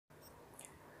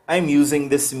I'm using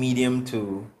this medium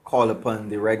to call upon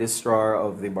the registrar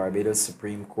of the Barbados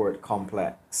Supreme Court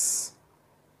Complex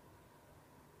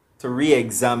to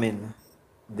re-examine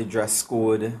the dress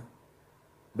code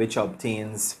which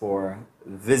obtains for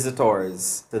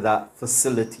visitors to that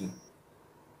facility.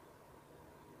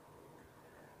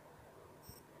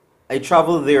 I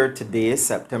traveled there today,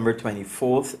 September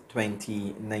 24th,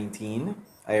 2019.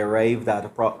 I arrived at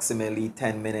approximately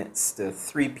 10 minutes to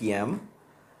 3 p.m.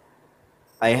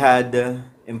 I had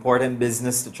important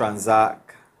business to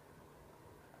transact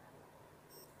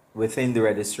within the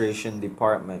registration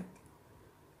department.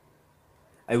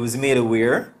 I was made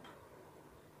aware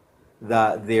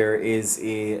that there is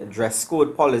a dress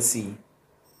code policy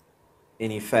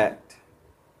in effect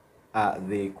at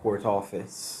the court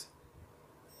office,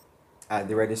 at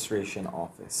the registration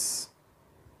office.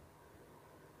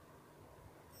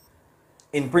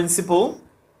 In principle,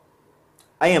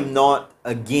 I am not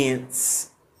against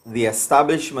the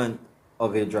establishment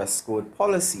of a dress code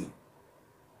policy.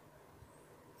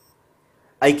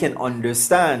 I can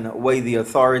understand why the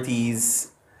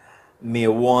authorities may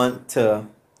want to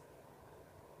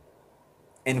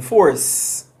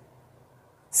enforce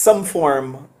some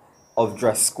form of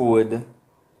dress code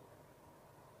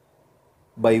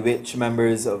by which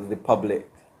members of the public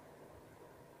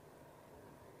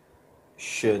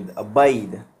should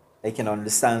abide. I can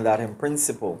understand that in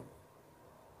principle.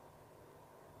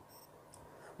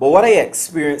 But what I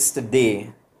experienced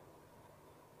today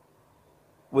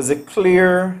was a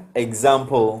clear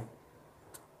example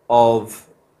of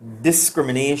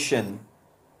discrimination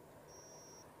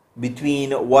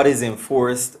between what is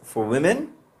enforced for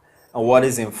women and what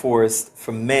is enforced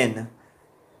for men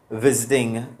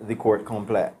visiting the court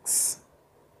complex.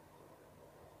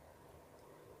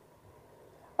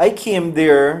 I came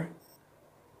there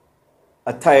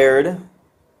attired,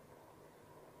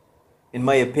 in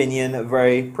my opinion,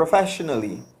 very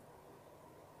professionally.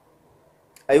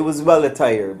 I was well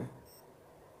attired.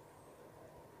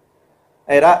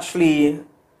 I had actually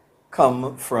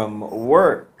come from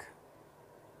work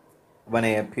when I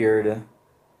appeared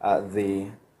at the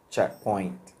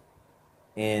checkpoint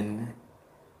in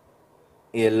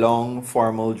a long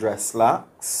formal dress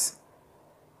slacks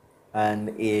and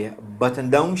a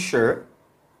button-down shirt,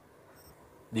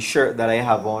 the shirt that I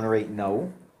have on right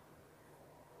now,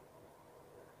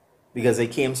 because I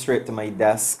came straight to my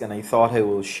desk and I thought I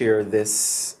will share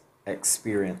this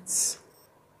experience.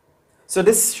 So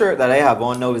this shirt that I have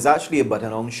on now is actually a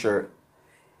button-down shirt.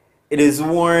 It is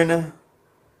worn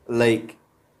like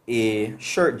a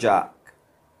shirt jack.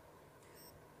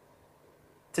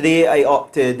 Today I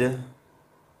opted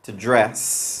to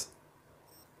dress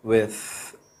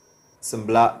with some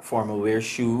black formal wear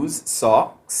shoes,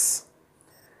 socks,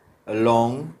 a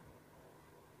long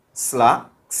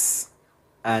slacks,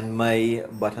 and my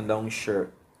button-down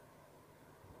shirt.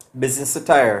 Business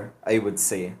attire, I would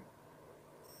say.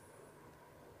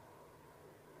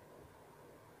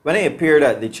 When I appeared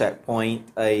at the checkpoint,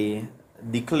 I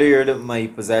declared my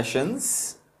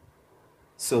possessions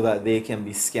so that they can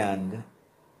be scanned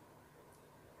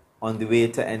on the way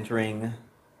to entering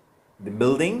the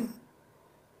building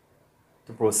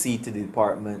to proceed to the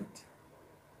department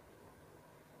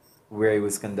where I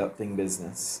was conducting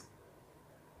business.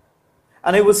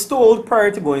 And I was told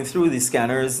prior to going through the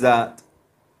scanners that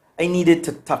I needed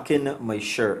to tuck in my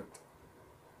shirt.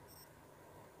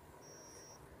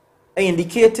 I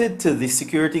indicated to the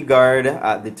security guard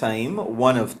at the time,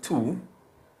 one of two,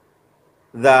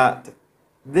 that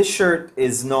this shirt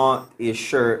is not a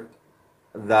shirt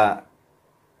that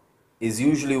is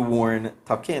usually worn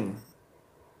tuck in,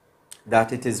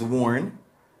 that it is worn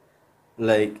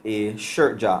like a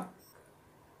shirt jack.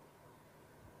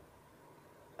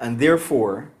 And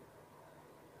therefore,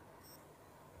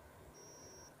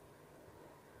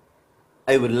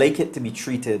 I would like it to be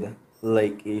treated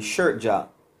like a shirt jack,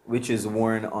 which is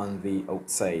worn on the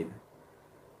outside.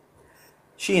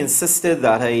 She insisted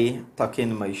that I tuck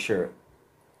in my shirt.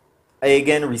 I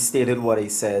again restated what I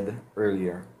said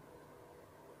earlier.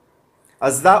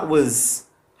 As that was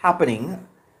happening,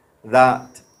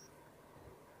 that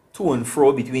to and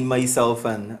fro between myself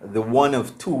and the one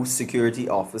of two security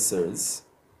officers,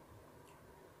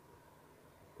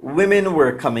 women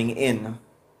were coming in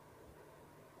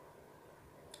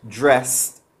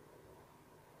dressed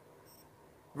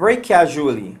very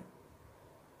casually.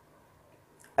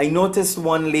 I noticed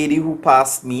one lady who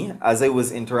passed me as I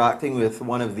was interacting with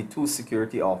one of the two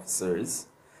security officers.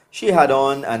 She had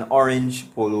on an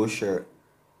orange polo shirt.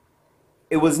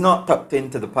 It was not tucked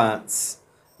into the pants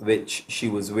which she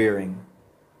was wearing.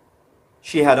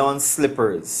 She had on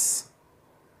slippers.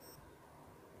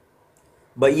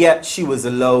 but yet she was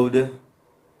allowed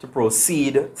to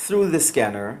proceed through the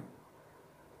scanner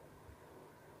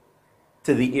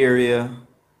to the area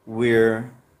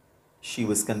where she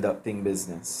was conducting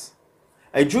business.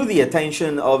 I drew the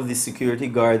attention of the security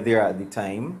guard there at the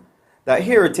time that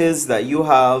here it is that you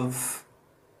have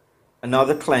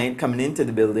another client coming into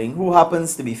the building who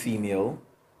happens to be female.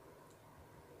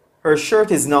 Her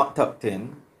shirt is not tucked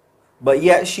in, but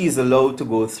yet she's allowed to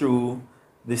go through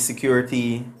the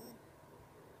security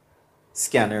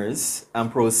scanners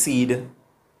and proceed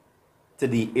to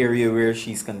the area where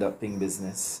she's conducting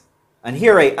business. And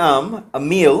here I am, a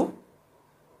male,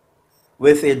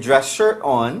 with a dress shirt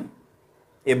on,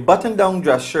 a button-down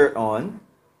dress shirt on,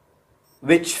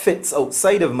 which fits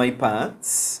outside of my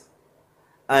pants,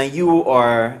 and you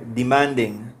are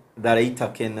demanding that I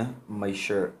tuck in my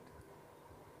shirt.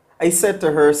 I said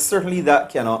to her, certainly that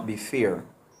cannot be fair.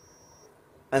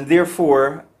 And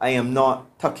therefore, I am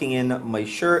not tucking in my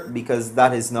shirt because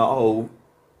that is not how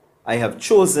I have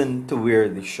chosen to wear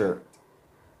the shirt.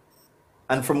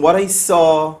 And from what I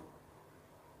saw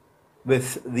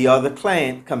with the other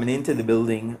client coming into the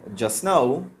building just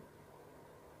now,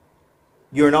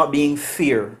 you're not being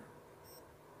fair.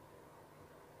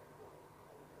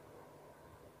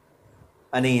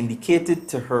 And I indicated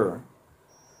to her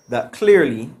that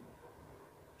clearly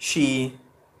she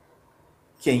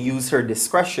can use her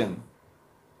discretion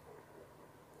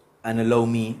and allow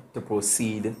me to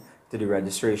proceed to the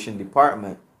registration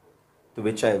department to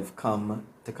which I have come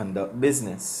to conduct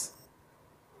business.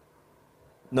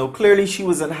 Now, clearly she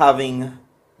wasn't having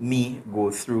me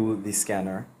go through the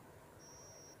scanner.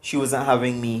 She wasn't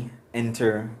having me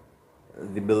enter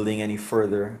the building any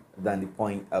further than the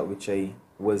point at which I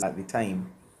was at the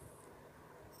time.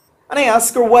 And I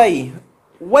asked her why.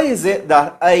 Why is it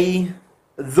that I,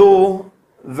 though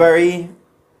very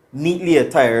neatly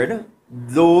attired,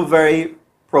 though very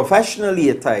professionally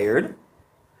attired,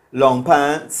 long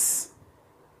pants,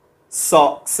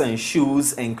 socks and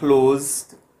shoes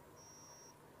enclosed,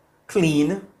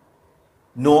 clean,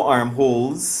 no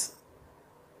armholes,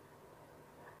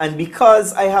 and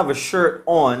because I have a shirt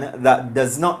on that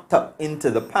does not tuck into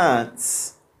the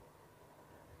pants,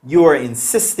 you are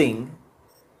insisting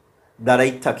that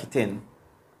I tuck it in.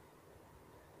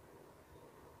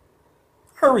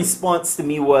 Her response to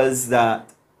me was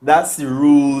that that's the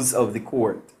rules of the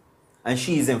court, and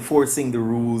she's enforcing the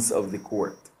rules of the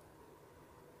court.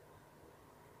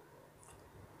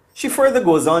 She further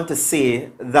goes on to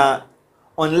say that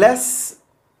unless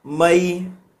my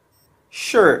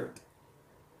shirt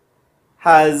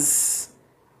has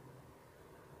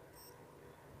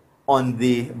on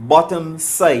the bottom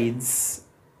sides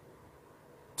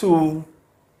 2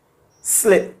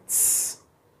 slits,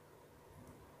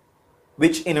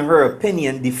 which in her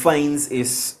opinion defines a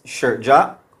shirt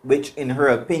jack, which in her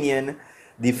opinion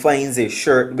defines a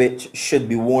shirt which should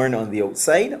be worn on the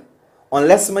outside.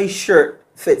 Unless my shirt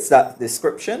fits that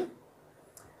description,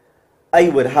 I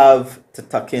would have to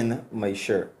tuck in my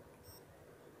shirt.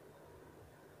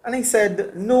 And I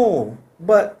said, no,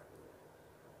 but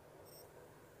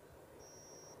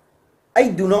I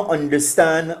do not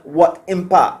understand what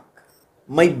impact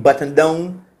my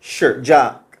button-down shirt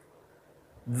jack,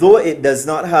 though it does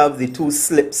not have the 2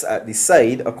 slips at the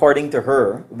side, according to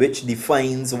her, which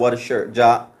defines what a shirt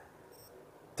jack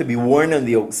to be worn on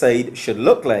the outside should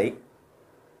look like,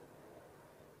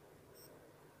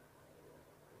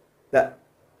 that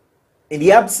in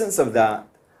the absence of that,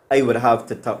 I would have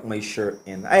to tuck my shirt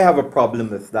in. I have a problem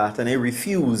with that, and I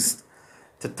refused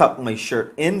to tuck my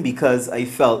shirt in because I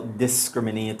felt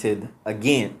discriminated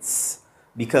against,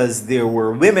 because there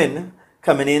were women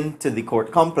coming into the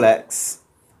court complex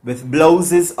with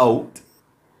blouses out,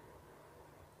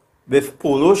 with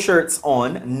polo shirts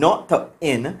on, not tucked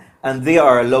in, and they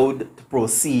are allowed to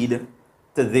proceed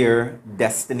to their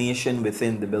destination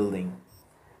within the building.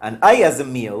 And I, as a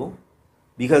male,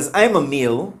 because I'm a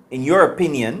male, in your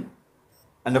opinion,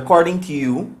 and according to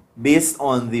you, based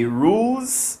on the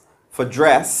rules for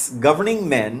dress governing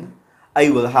men, I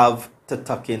will have to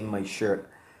tuck in my shirt.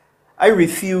 I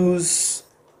refuse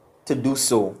to do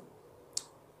so.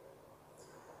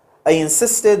 I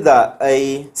insisted that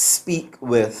I speak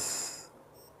with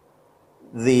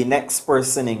the next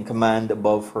person in command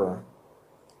above her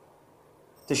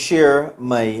to share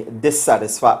my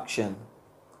dissatisfaction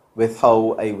with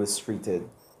how I was treated.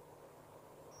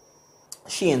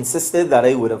 She insisted that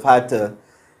I would have had to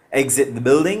exit the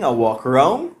building and walk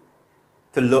around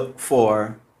to look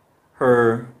for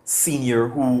her senior,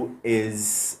 who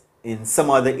is in some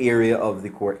other area of the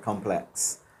court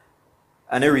complex.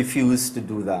 And I refused to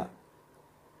do that.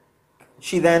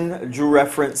 She then drew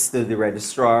reference to the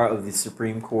registrar of the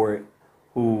Supreme Court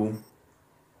who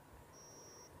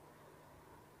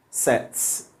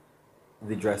sets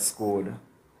the dress code.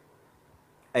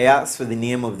 I asked for the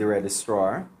name of the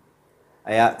registrar.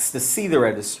 I asked to see the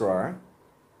registrar,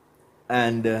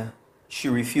 and she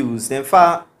refused. In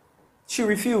fact, she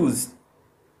refused.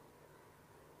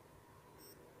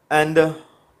 And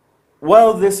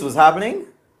while this was happening,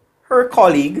 her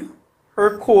colleague,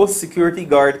 her co-security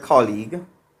guard colleague,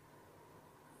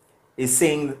 is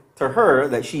saying to her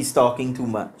that she's talking too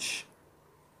much.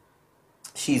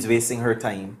 She's wasting her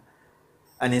time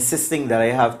and insisting that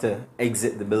I have to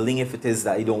exit the building if it is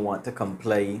that I don't want to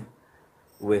comply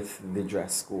with the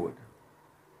dress code.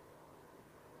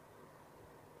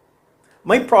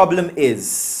 My problem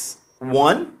is,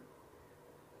 one,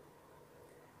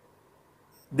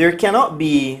 there cannot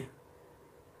be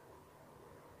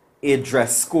a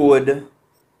dress code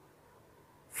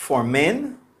for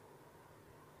men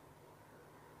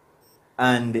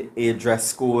and a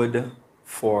dress code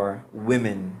for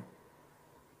women,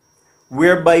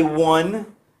 whereby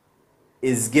one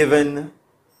is given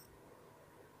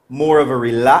more of a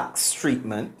relaxed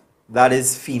treatment, that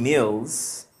is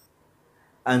females,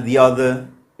 and the other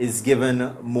is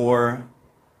given more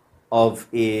of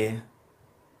a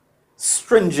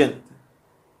stringent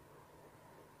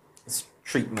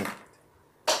treatment.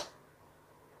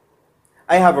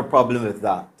 I have a problem with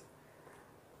that.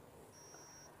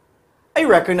 I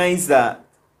recognize that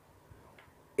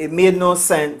it made no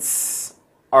sense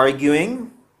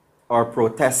arguing or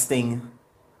protesting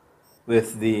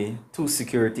with the two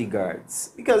security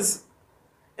guards because,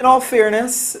 in all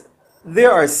fairness, they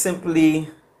are simply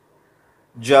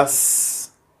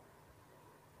just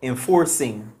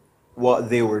enforcing what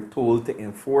they were told to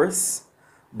enforce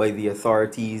by the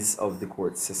authorities of the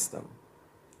court system.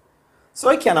 So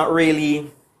I cannot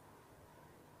really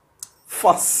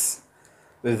fuss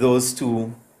with those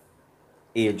two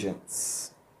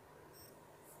agents.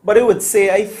 But I would say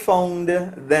I found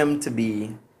them to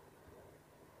be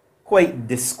quite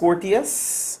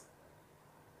discourteous,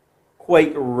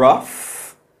 quite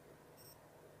rough,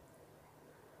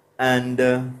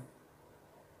 and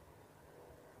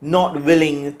not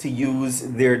willing to use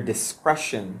their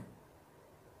discretion.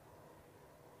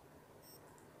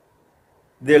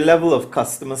 Their level of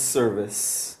customer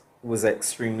service was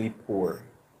extremely poor.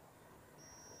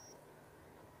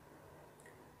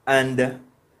 And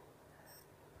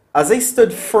as I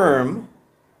stood firm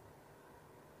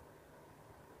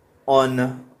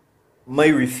on my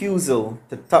refusal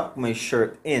to tuck my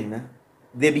shirt in,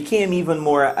 they became even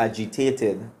more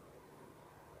agitated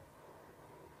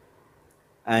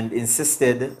and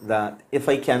insisted that if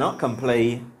I cannot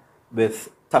comply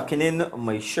with tucking in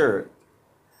my shirt,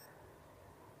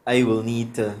 I will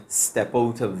need to step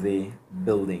out of the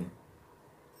building.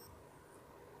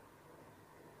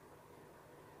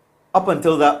 Up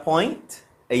until that point,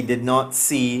 I did not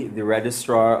see the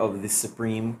registrar of the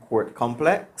Supreme Court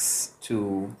Complex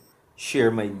to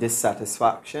share my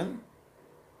dissatisfaction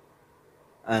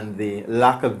and the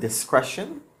lack of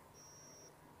discretion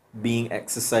being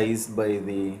exercised by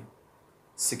the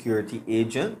security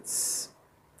agents.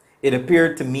 It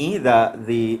appeared to me that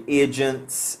the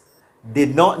agents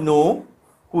did not know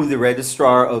who the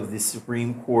registrar of the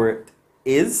Supreme Court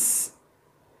is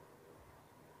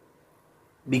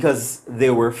because they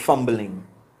were fumbling.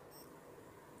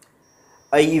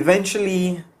 I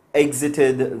eventually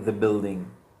exited the building.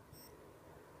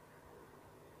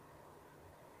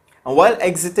 And while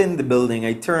exiting the building,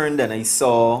 I turned and I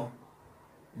saw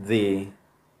the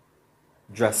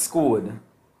dress code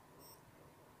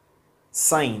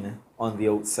sign on the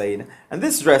outside. And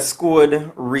this dress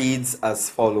code reads as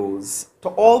follows: to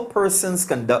all persons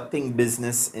conducting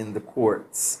business in the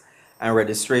courts and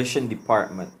registration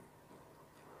department.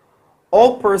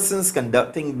 All persons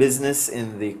conducting business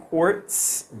in the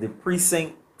courts, the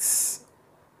precincts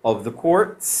of the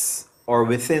courts, or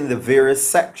within the various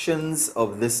sections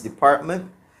of this department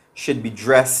should be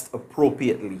dressed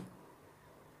appropriately.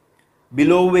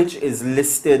 Below which is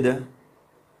listed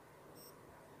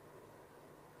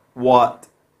what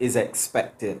is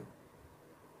expected.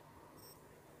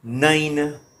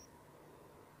 9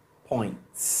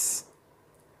 points.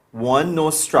 1, no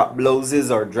strap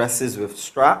blouses or dresses with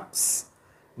straps.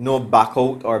 No back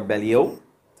out or belly out.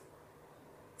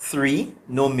 3,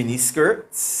 no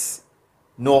miniskirts.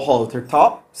 No halter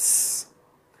tops.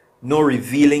 No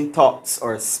revealing tops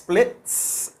or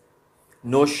splits.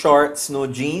 No shorts, no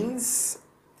jeans.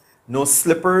 No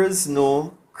slippers,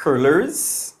 no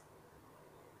curlers.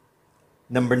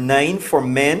 Number 9, for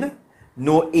men,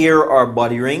 no ear or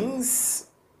body rings.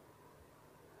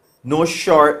 No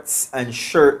shorts and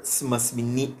shirts must be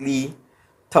neatly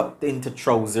tucked into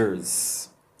trousers.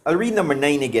 I'll read number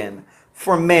 9 again.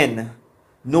 For men,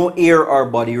 no ear or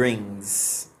body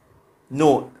rings.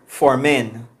 Note, for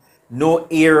men, no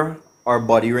ear or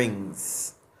body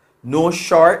rings. No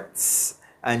shorts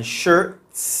and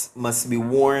shirts must be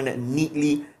worn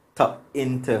neatly tucked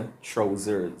into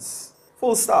trousers.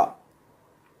 Full stop.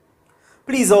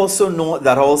 Please also note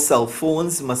that all cell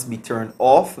phones must be turned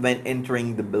off when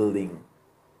entering the building.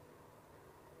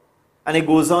 And it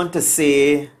goes on to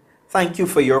say, thank you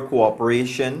for your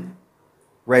cooperation,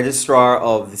 Registrar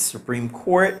of the Supreme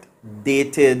Court,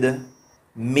 dated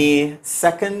May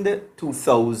 2nd,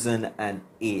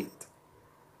 2008.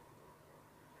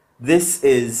 This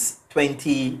is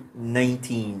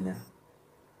 2019.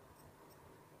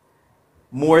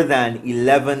 More than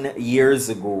 11 years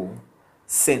ago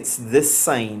since this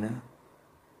sign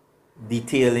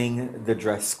detailing the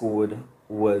dress code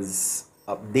was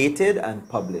updated and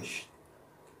published.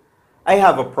 I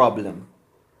have a problem.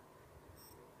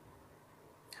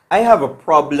 I have a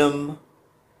problem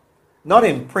not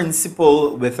in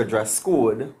principle with a dress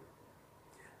code,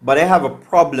 but I have a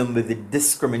problem with the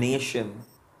discrimination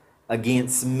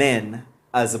against men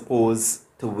as opposed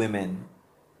to women.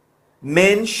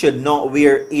 Men should not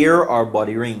wear ear or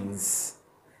body rings,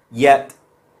 yet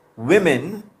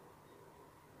women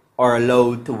are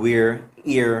allowed to wear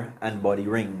ear and body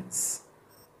rings.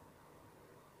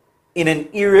 In an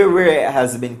era where it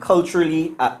has been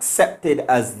culturally accepted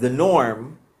as the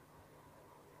norm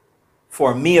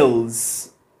for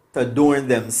males to adorn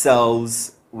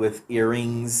themselves with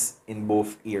earrings in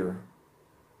both ear.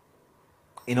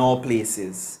 In all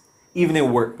places, even in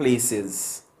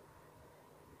workplaces,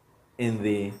 in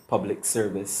the public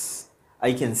service,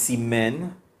 I can see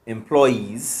men,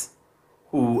 employees,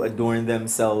 who adorn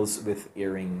themselves with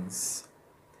earrings.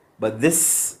 But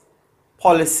this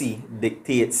policy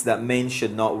dictates that men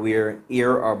should not wear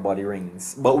ear or body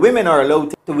rings. But women are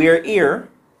allowed to wear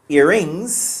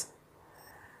earrings,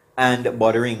 and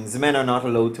body rings. Men are not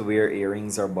allowed to wear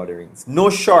earrings or body rings. No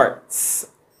shorts.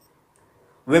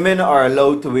 Women are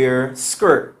allowed to wear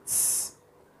skirts.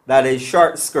 That is,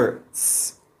 short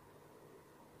skirts.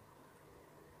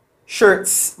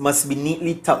 Shirts must be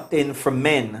neatly tucked in for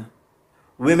men.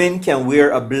 Women can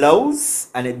wear a blouse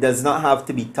and it does not have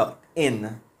to be tucked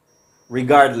in,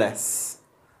 regardless.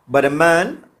 But a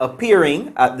man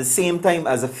appearing at the same time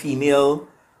as a female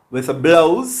with a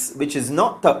blouse which is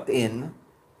not tucked in,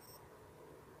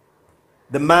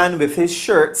 the man with his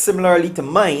shirt, similarly to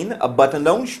mine, a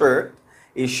button-down shirt,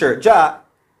 a shirt jack,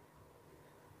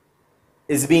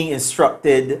 is being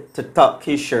instructed to tuck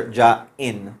his shirt jack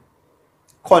in,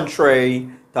 contrary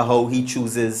to how he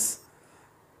chooses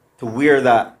to wear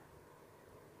that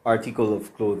article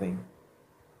of clothing.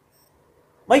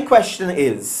 My question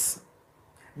is,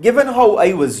 given how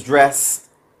I was dressed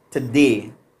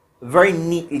today, very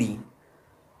neatly,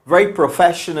 very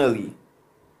professionally,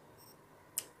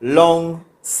 long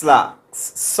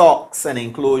slacks, socks and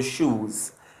enclosed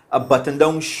shoes, a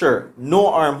button-down shirt, no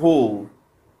armhole.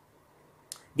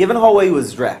 Given how I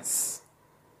was dressed,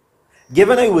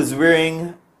 given I was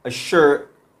wearing a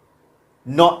shirt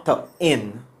not tucked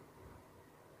in,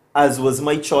 as was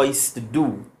my choice to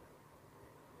do,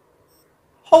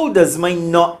 how does my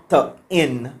not tucked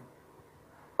in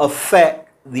affect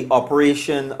the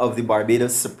operation of the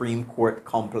Barbados Supreme Court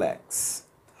Complex?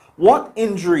 What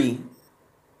injury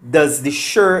does the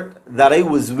shirt that I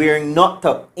was wearing not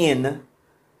tucked in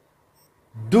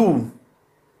do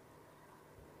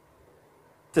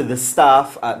to the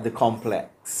staff at the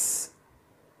complex,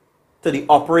 to the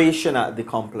operation at the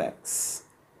complex?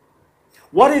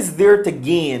 What is there to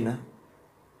gain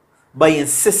by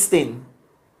insisting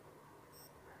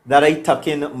that I tuck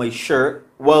in my shirt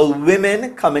while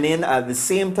women coming in at the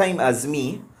same time as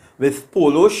me with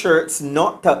polo shirts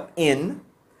not tucked in,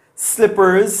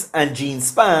 slippers and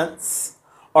jeans pants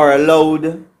are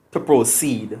allowed to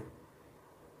proceed?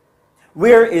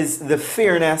 Where is the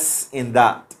fairness in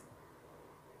that?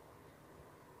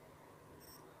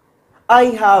 I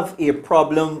have a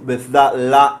problem with that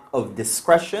lack of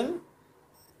discretion.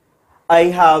 I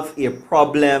have a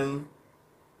problem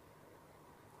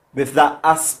with that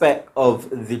aspect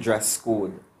of the dress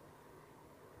code.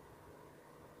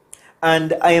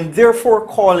 And I am therefore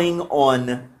calling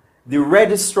on the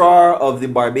Registrar of the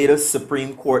Barbados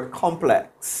Supreme Court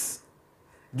Complex,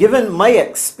 given my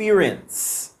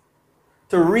experience,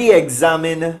 to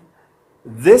re-examine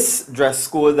this dress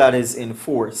code that is in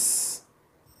force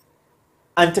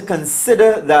and to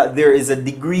consider that there is a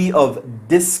degree of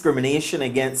discrimination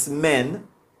against men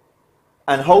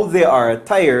and how they are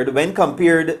attired when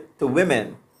compared to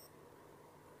women.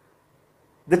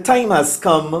 The time has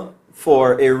come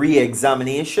for a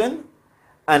re-examination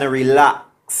and a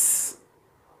relax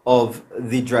of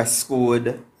the dress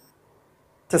code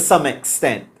to some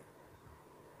extent.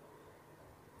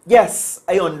 Yes,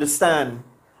 I understand.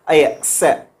 I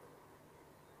accept.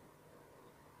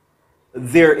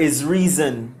 There is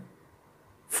reason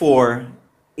for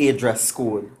a dress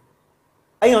code.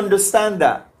 I understand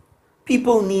that.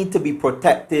 People need to be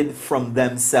protected from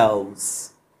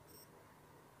themselves.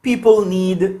 People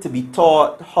need to be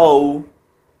taught how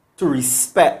to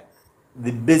respect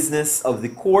the business of the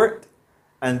court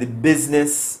and the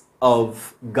business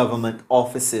of government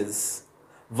offices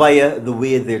via the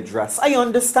way they dress. I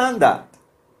understand that.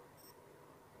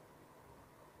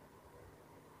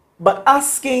 But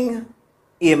asking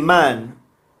a man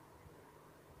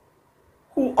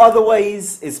who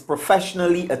otherwise is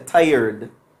professionally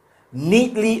attired,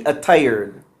 neatly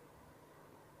attired,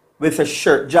 with a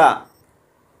shirt jack,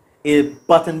 a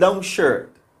button-down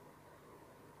shirt,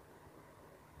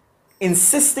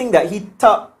 insisting that he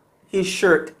tuck his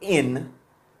shirt in,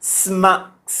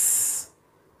 smacks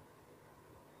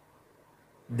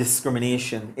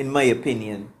discrimination, in my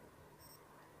opinion.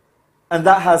 And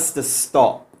that has to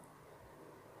stop.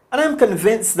 And I'm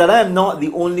convinced that I'm not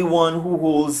the only one who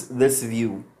holds this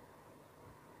view.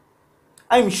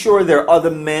 I'm sure there are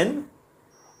other men,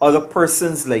 other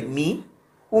persons like me,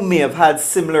 who may have had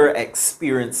similar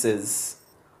experiences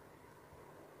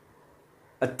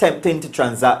attempting to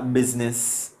transact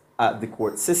business at the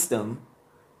court system,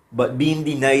 but being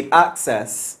denied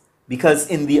access because,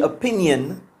 in the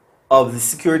opinion of the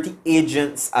security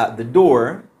agents at the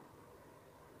door,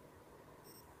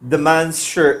 the man's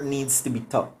shirt needs to be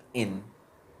tucked in.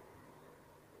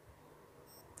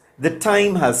 The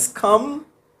time has come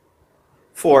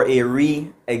for a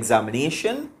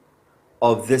re-examination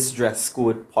of this dress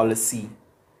code policy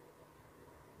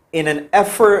in an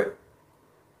effort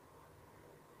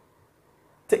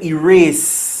to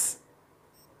erase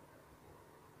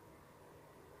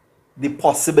the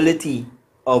possibility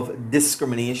of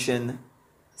discrimination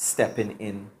stepping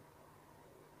in.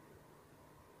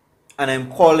 And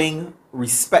I'm calling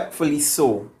respectfully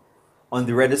so on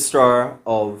the registrar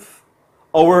of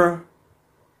our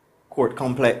court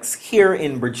complex here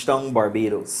in Bridgetown,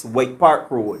 Barbados, White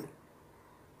Park Road,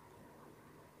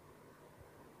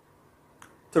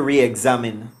 to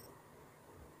re-examine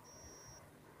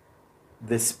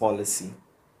this policy.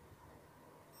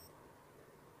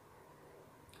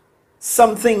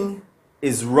 Something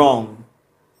is wrong.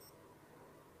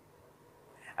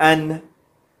 And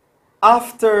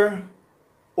after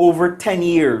over 10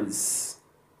 years,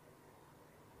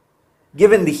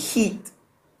 given the heat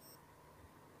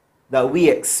that we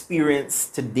experience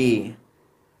today,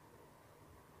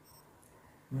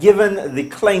 given the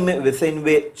climate within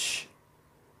which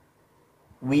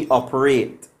we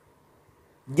operate,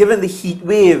 given the heat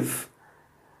wave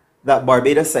that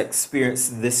Barbados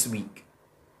experienced this week,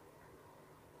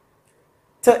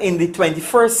 to in the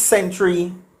 21st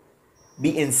century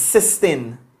be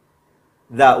insisting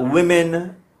that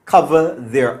women cover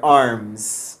their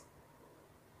arms,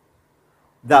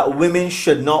 that women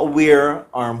should not wear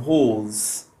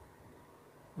armholes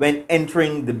when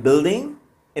entering the building,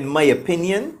 in my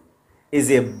opinion,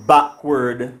 is a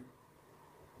backward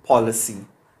policy.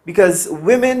 Because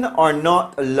women are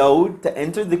not allowed to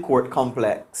enter the court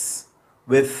complex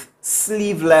with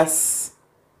sleeveless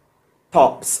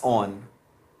tops on.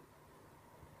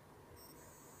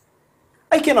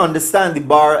 I can understand the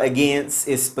bar against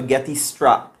a spaghetti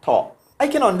strap top. I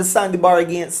can understand the bar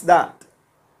against that.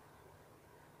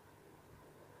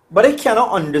 But I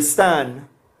cannot understand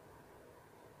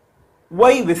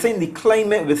why within the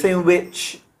climate within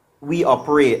which we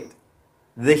operate,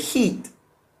 the heat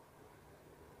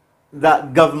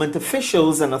that government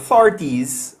officials and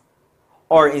authorities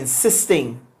are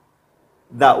insisting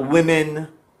that women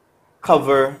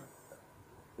cover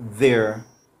their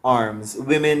arms,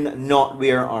 women not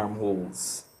wear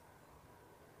armholes.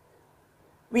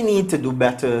 We need to do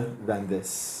better than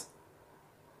this.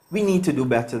 We need to do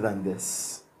better than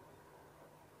this.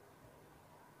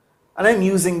 And I'm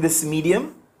using this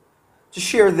medium to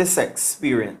share this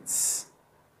experience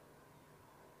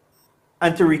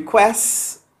and to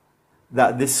request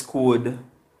that this code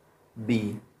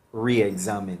be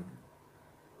re-examined.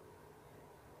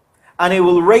 And I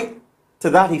will write to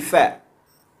that effect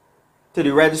to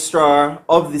the registrar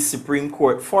of the Supreme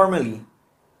Court formally,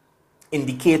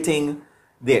 indicating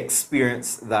the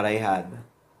experience that I had.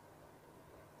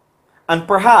 And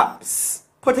perhaps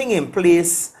putting in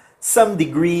place some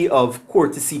degree of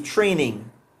courtesy training,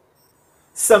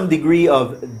 some degree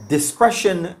of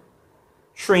discretion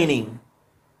training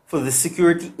for the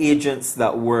security agents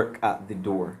that work at the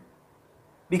door.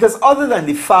 Because other than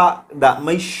the fact that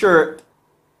my shirt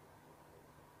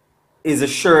is a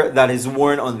shirt that is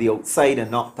worn on the outside and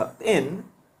not tucked in,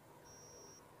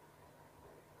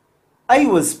 I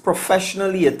was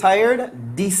professionally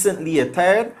attired, decently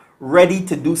attired, ready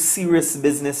to do serious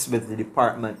business with the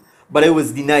department. But I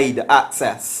was denied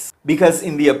access because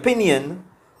in the opinion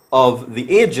of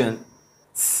the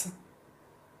agents,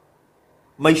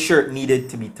 my shirt needed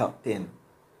to be tucked in.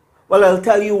 Well, I'll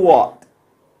tell you what.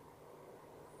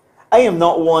 I am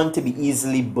not one to be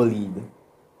easily bullied.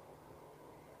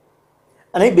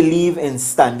 And I believe in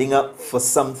standing up for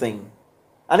something.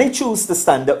 And I choose to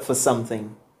stand up for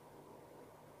something.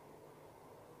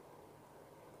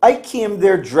 I came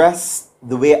there dressed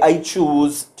the way I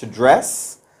choose to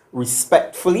dress,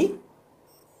 respectfully.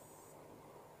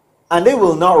 And I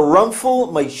will not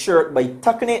rumple my shirt by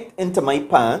tucking it into my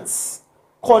pants,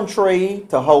 contrary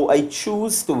to how I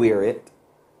choose to wear it,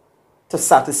 to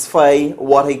satisfy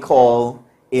what I call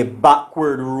a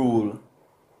backward rule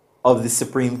of the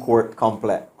Supreme Court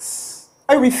Complex.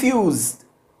 I refused,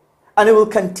 and I will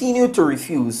continue to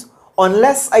refuse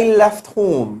unless I left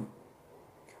home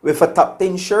with a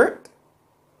tucked-in shirt.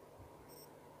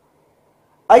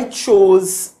 I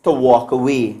chose to walk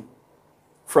away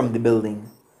from the building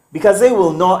because I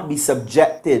will not be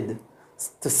subjected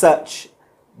to such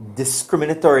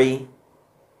discriminatory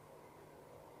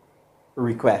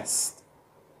request.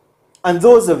 And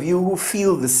those of you who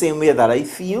feel the same way that I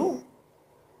feel,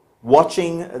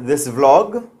 watching this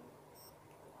vlog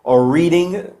or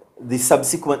reading the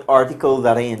subsequent article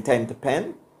that I intend to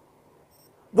pen,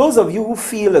 those of you who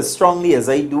feel as strongly as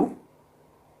I do,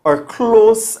 or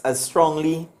close as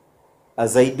strongly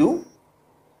as I do,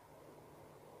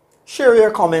 share your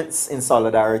comments in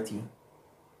solidarity.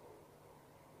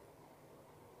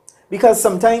 Because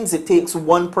sometimes it takes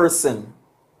one person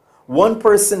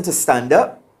to stand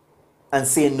up and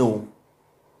say, no,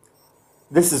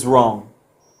 this is wrong.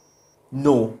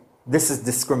 No, this is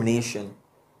discrimination.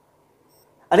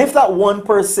 And if that one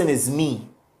person is me,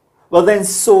 well then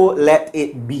so let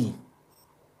it be.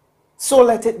 So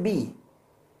let it be.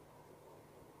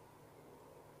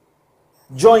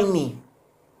 Join me,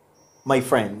 my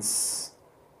friends,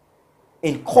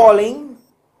 in calling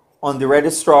on the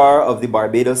registrar of the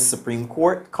Barbados Supreme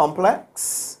Court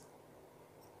Complex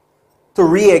to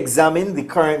re-examine the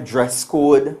current dress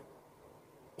code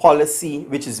policy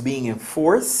which is being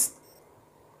enforced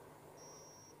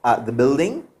at the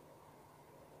building,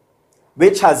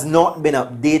 which has not been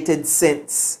updated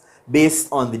since, based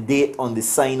on the date on the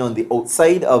sign on the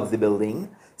outside of the building,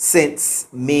 since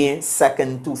May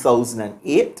 2nd,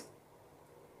 2008.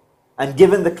 And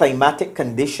given the climatic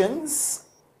conditions,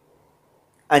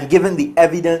 and given the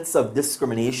evidence of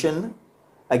discrimination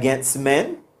against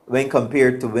men when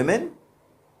compared to women,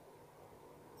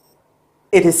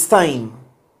 it is time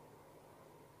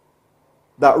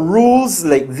that rules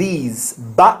like these,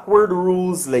 backward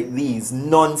rules like these,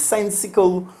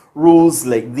 nonsensical rules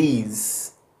like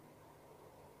these,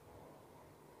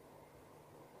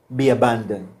 be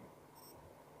abandoned.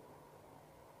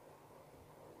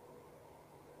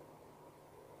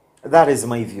 That is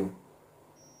my view.